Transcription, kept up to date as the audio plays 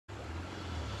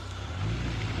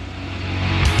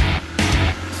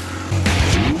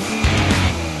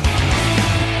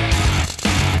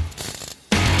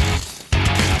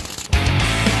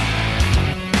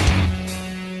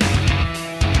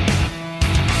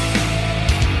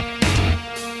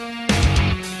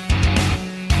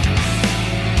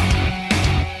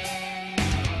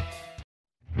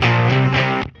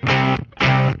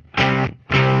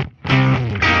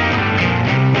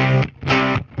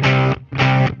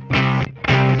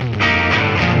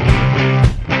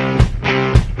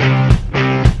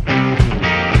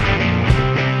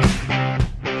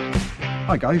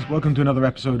Hi guys, welcome to another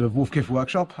episode of Wolf Kiff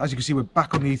Workshop. As you can see, we're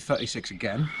back on the E36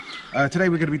 again. Today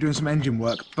we're going to be doing some engine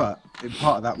work, but in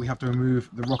part of that we have to remove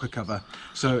the rocker cover.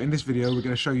 So in this video we're going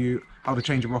to show you how to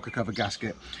change a rocker cover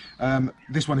gasket.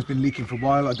 This one has been leaking for a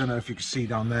while. I don't know if you can see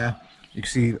down there. You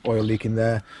can see oil leaking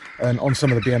there, and on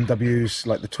some of the BMWs,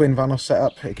 like the twin Vanos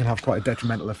setup, it can have quite a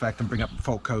detrimental effect and bring up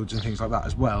fault codes and things like that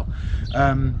as well.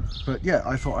 But yeah,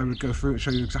 I thought I would go through and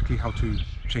show you exactly how to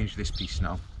change this piece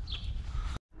now.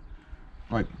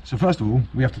 Right, so first of all,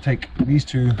 we have to take these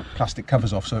two plastic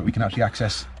covers off so that we can actually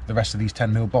access the rest of these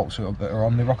 10mm bolts that are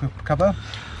on the rocker cover.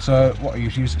 So what I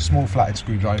usually use, a small flathead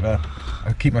screwdriver.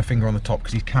 I keep my finger on the top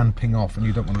because these can ping off and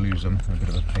you don't want to lose them. They're a bit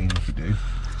of a pain if you do.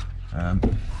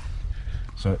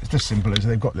 So it's just simple as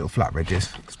they've got little flat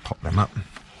ridges. Let's pop them up.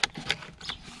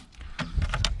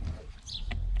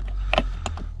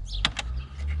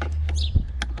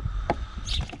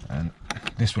 And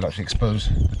this will actually expose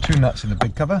the two nuts in the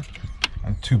big cover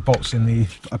and two bolts in the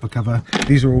upper cover.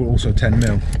 These are all also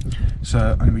 10mm. So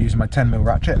I'm going to be using my 10mm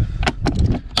ratchet.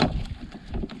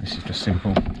 This is just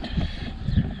simple.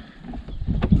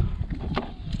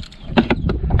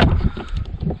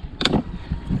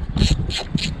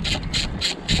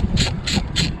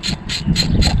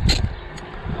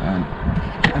 And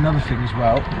another thing as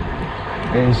well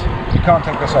is you can't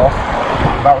take this off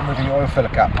without removing the oil filler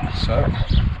cap. So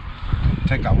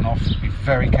take that one off. Be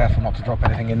very careful not to drop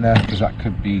anything in there because that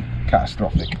could be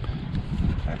catastrophic.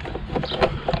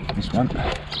 This one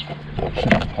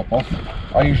shouldn't pop off.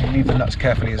 I usually leave the nuts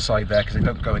carefully inside there because they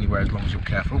don't go anywhere as long as you're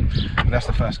careful. But that's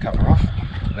the first cover off.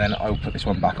 Then I'll put this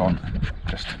one back on,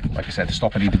 just like I said, to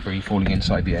stop any debris falling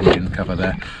inside the engine cover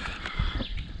there.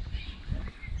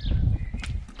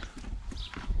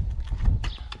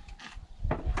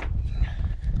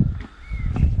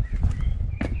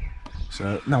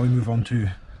 So now we move on to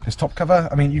this top cover.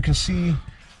 I mean, you can see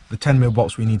the 10mm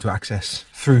bolts we need to access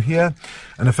through here,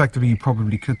 and effectively you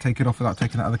probably could take it off without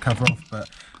taking that other cover off, but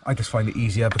I just find it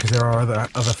easier because there are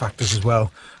other factors as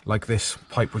well, like this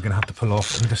pipe we're going to have to pull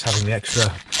off, and just having the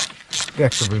extra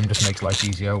room just makes life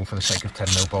easier, all for the sake of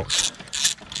 10mm bolts.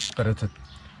 Better to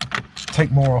take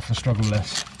more off and struggle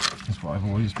less, is what I've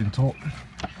always been taught.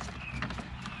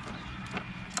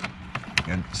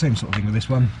 Again, same sort of thing with this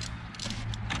one.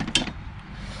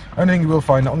 Only thing you will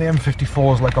find on the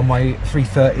M54s, like on my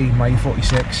 330, my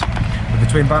E36, with the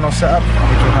twin Vanos setup,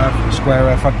 which will have a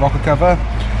square front rocker cover,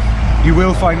 you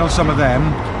will find on some of them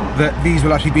that these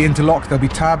will actually be interlocked. There'll be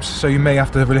tabs, so you may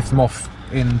have to lift them off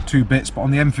in two bits. But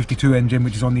on the M52 engine,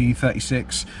 which is on the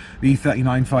E36, the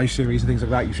E39 5 series and things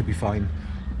like that, you should be fine.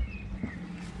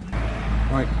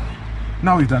 Right,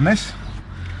 now we've done this,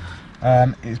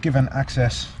 it's given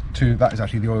access to, that is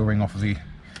actually the oil ring off of the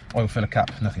oil filler cap,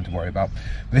 nothing to worry about.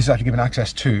 But this is actually given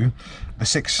access to the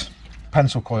 6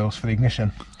 pencil coils for the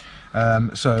ignition.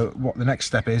 So what the next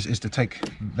step is to take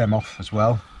them off as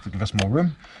well to give us more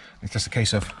room. It's just a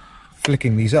case of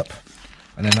flicking these up,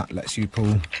 and then that lets you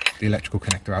pull the electrical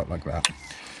connector out like that.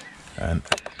 And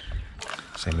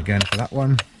same again for that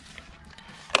one,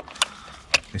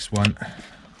 this one,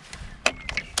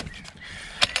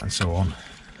 and so on.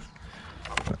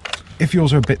 But if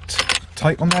yours are a bit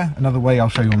tight on there, another way I'll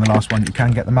show you on the last one you can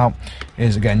get them out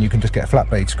is, again, you can just get a flat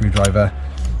blade screwdriver,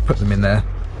 put them in there,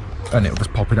 and it'll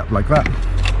just pop it up like that.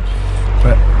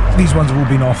 But these ones have all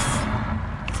been off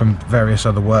from various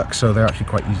other work, so they're actually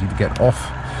quite easy to get off,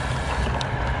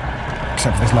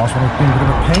 except for this last one has been a bit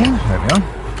of a pain. There we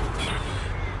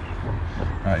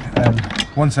are.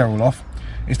 Right, once they're all off,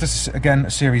 it's just again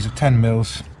a series of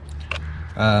 10mm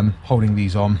holding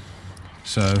these on,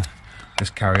 so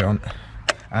just carry on.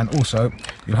 And also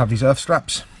you'll have these earth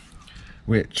straps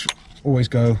which always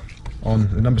go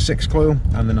on the number 6 coil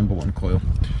and the number 1 coil.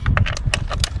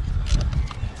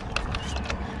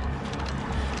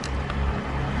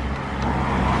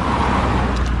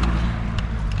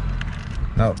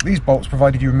 Now these bolts,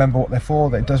 provided you remember what they're for,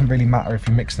 that it doesn't really matter if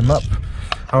you mix them up.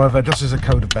 However, just as a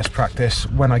code of best practice,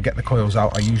 when I get the coils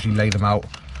out I usually lay them out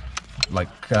like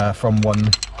from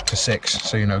 1 to 6,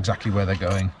 so you know exactly where they're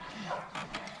going.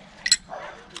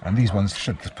 And these ones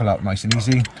should just pull out nice and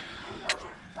easy.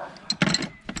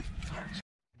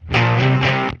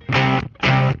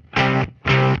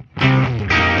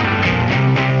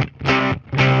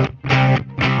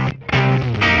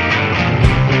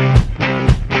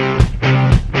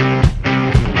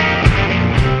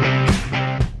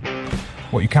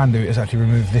 What you can do is actually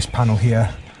remove this panel here,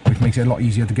 which makes it a lot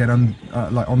easier to get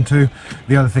onto.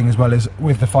 The other thing as well is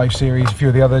with the 5 series, a few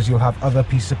of the others, you'll have other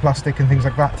pieces of plastic and things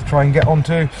like that to try and get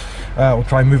onto, or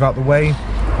try and move out the way.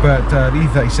 But the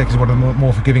E36 is one of the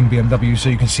more forgiving BMWs, so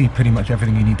you can see pretty much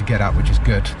everything you need to get at, which is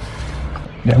good.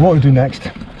 Yeah, what we'll do next,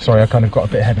 sorry I kind of got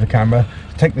a bit ahead of the camera,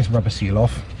 take this rubber seal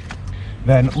off.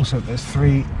 Then also there's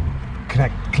 3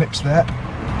 connect clips there.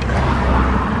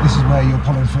 This is where your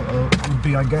pollen filter would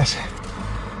be, I guess,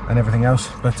 and everything else.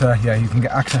 But yeah, you can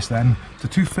get access then to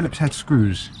 2 Phillips head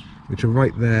screws, which are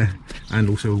right there, and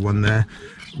also one there.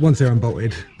 Once they're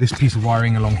unbolted, this piece of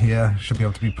wiring along here should be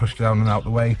able to be pushed down and out the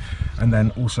way. And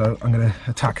then also I'm going to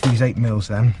attack these 8mm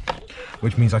then,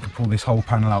 which means I can pull this whole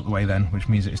panel out the way then, which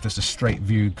means it's just a straight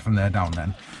view from there down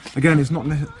then. Again, it's not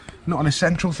an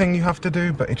essential thing you have to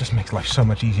do, but it just makes life so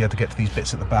much easier to get to these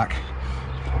bits at the back.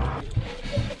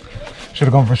 Should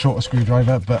have gone for a shorter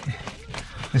screwdriver, but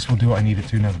this will do what I need it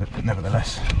to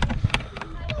nevertheless.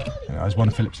 There's one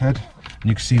Phillips head, and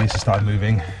you can see this has started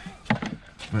moving.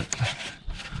 But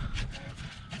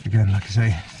again, like I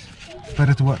say, it's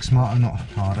better to work smarter, not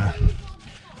harder.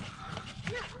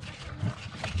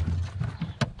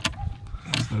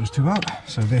 There's those 2 out.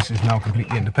 So this is now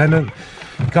completely independent.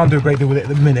 You can't do a great deal with it at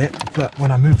the minute, but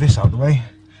when I move this out of the way,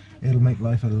 it'll make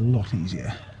life a lot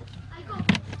easier.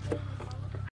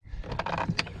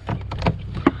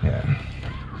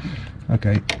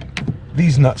 Okay,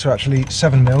 these nuts are actually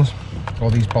 7mm,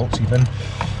 or these bolts even.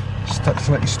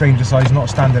 Slightly stranger size, not a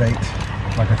standard 8,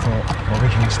 like I thought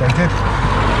originally stated.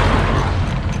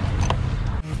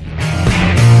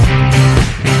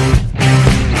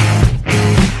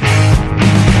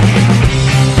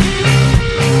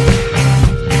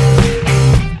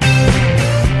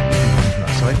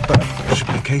 That side, but it should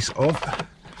be a case of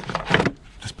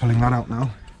just pulling that out now.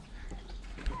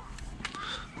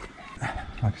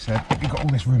 Like I said, you've got all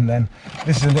this room then.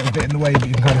 This is a little bit in the way, but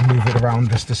you can kind of move it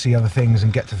around just to see other things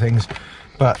and get to things.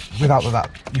 But without that,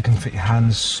 you can fit your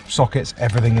hands, sockets,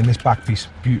 everything in this back piece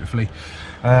beautifully.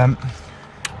 But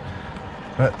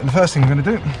the first thing I'm going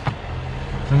to do is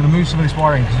I'm going to move some of this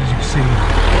wiring, because as you can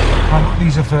see,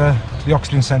 these are for the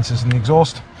oxygen sensors and the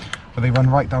exhaust, but they run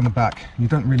right down the back. You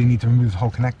don't really need to remove the whole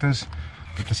connectors,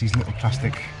 but just these little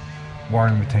plastic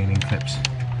wiring retaining clips.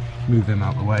 Move them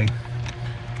out of the way,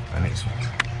 and it's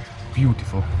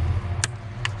beautiful,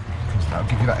 because that'll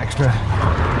give you that extra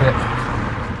bit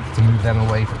to move them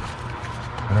away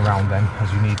and around them as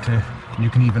you need to. And you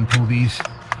can even pull these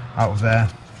out of there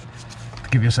to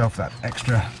give yourself that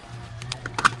extra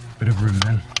bit of room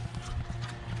then.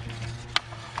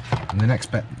 And the next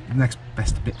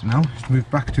best bit now is to move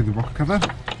back to the rocker cover,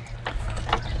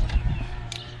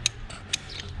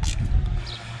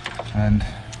 and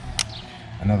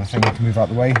another thing to move out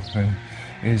the way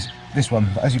is this one.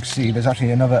 But as you can see, there's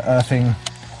actually another earthing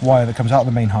wire that comes out of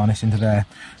the main harness into there.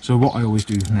 So what I always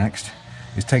do next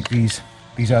is take these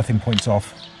earthing points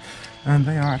off, and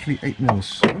they are actually 8mm.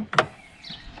 So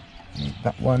need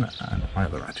that one and my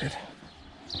other ratchet.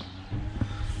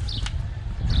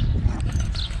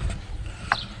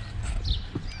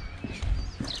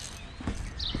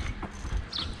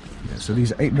 Yeah, so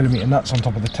these are 8mm nuts on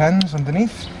top of the 10s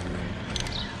underneath.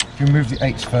 If you remove the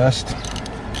 8s first,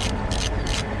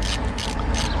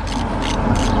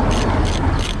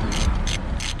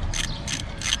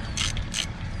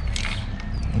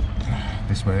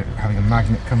 this way having a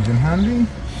magnet comes in handy,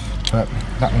 but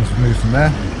that one's removed from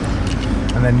there.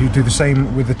 And then you do the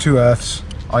same with the 2 earths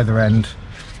either end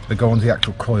that go on the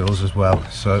actual coils as well.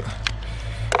 So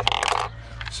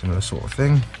similar sort of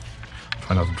thing.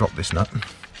 Try not to drop this nut.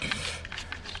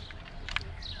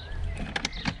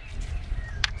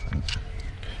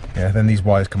 Yeah, then these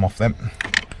wires come off them.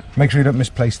 Make sure you don't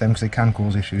misplace them, because they can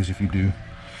cause issues if you do.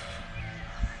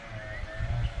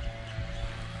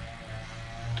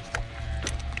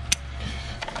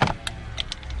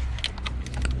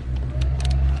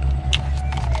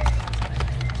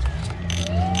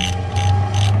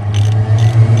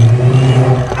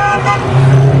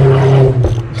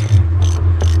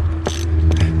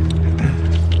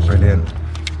 Brilliant.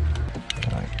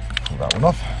 Right, pull that one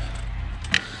off.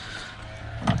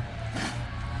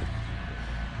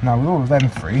 Now with all of them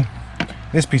 3,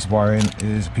 this piece of wiring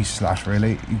is a piece of slash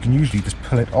really. You can usually just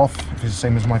pull it off if it's the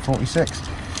same as my 46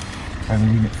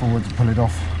 and lean it forward to pull it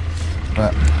off,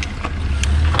 but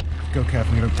go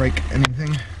careful you don't break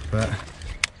anything. But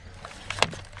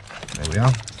there we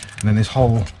are. And then this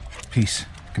whole piece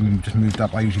can be just moved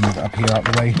up. I usually move it up here out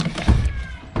the way,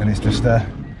 and it's just there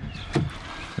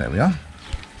we are.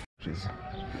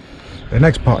 The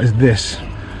next part is this,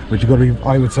 which you've got to be,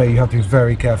 I would say you have to be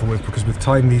very careful with, because with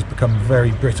time these become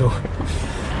very brittle.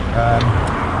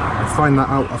 I found that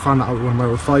out with one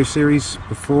of my 05 series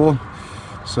before,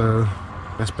 so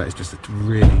best bet is just to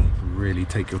really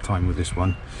take your time with this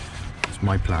one. That's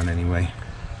my plan anyway.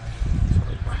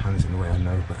 Sorry, my hand's in the way, I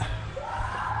know, but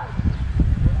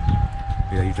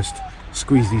yeah, you just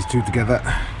squeeze these two together.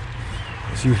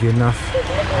 It's usually enough.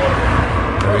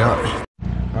 There we are.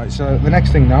 Right, so the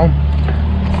next thing now,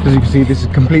 as you can see, this is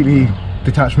completely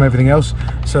detached from everything else.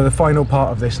 So the final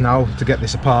part of this now, to get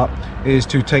this apart, is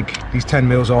to take these 10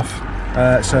 mils off.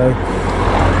 So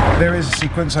there is a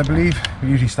sequence, I believe. You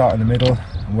usually start in the middle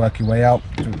and work your way out,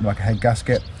 like a head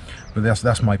gasket. But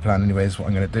that's my plan anyway. Is what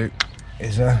I'm going to do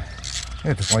is to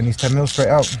find these 10 mils straight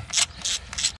out.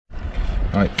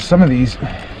 Right,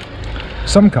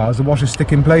 some cars the washers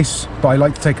stick in place, but I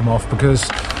like to take them off because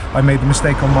I made the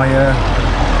mistake on my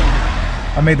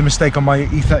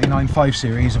E39 5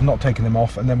 series of not taking them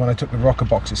off, and then when I took the rocker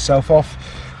box itself off,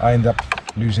 I ended up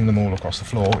losing them all across the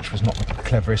floor, which was not the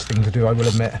cleverest thing to do, I will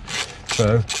admit.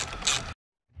 So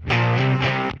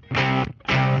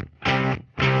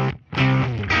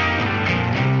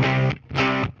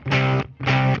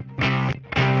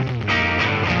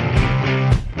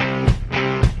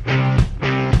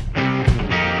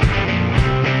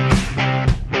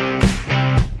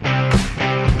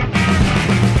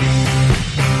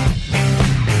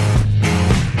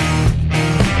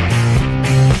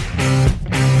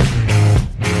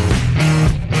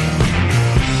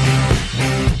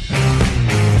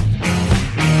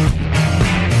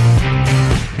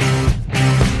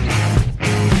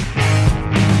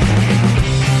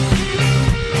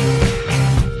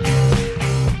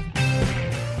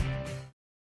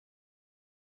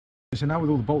now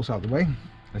with all the bolts out of the way,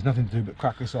 there's nothing to do but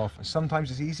crack this off. And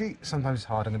sometimes it's easy, sometimes it's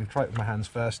hard. I'm going to try it with my hands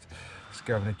first. Just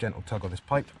give it a gentle tug on this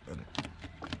pipe. There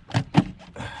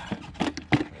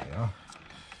we are.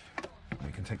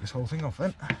 We can take this whole thing off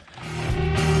then.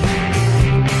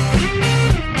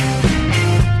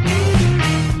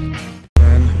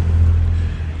 And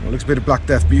well, it looks a bit of Black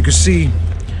Death, but you can see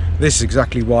this is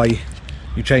exactly why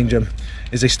you change them,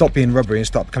 is they stop being rubbery and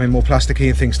start becoming more plasticky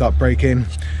and things start breaking.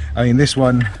 I mean, this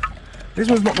one's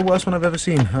not the worst one I've ever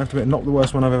seen. I have to admit, not the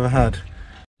worst one I've ever had.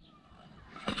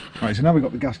 Right, so now we've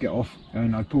got the gasket off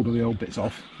and I've pulled all the old bits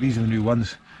off. These are the new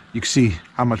ones. You can see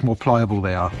how much more pliable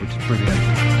they are, which is brilliant.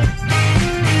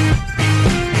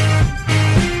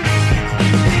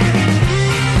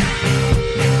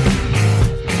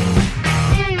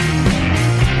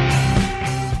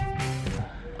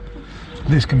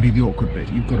 This can be the awkward bit.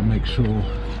 You've got to make sure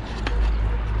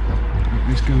that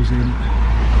this goes in.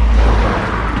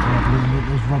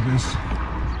 Those rubbers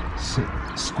sit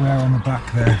square on the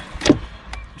back there,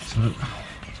 so it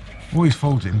always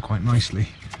folds in quite nicely,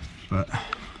 but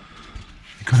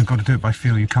you kind of got to do it by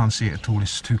feel. You can't see it at all,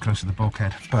 it's too close to the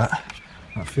bulkhead, but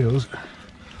that feels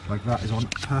like that is on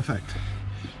perfect.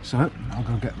 So I'll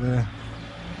go get the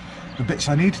bits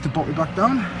I need to bolt it back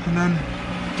down, and then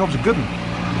the job's a good one.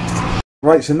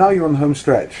 Right, so now you're on the home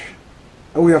stretch.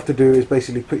 All you have to do is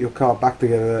basically put your car back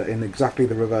together in exactly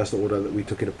the reverse order that we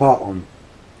took it apart on.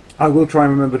 I will try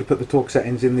and remember to put the torque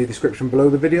settings in the description below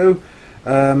the video.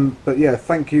 But yeah,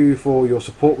 thank you for your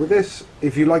support with this.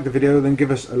 If you like the video, then give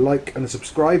us a like and a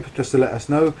subscribe just to let us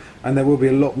know, and there will be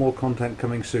a lot more content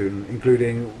coming soon,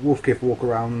 including Wolfkiff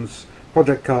walkarounds,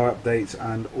 project car updates,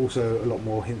 and also a lot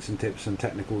more hints and tips and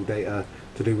technical data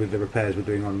to do with the repairs we're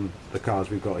doing on the cars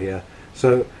we've got here.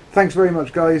 So thanks very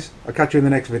much guys, I'll catch you in the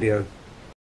next video.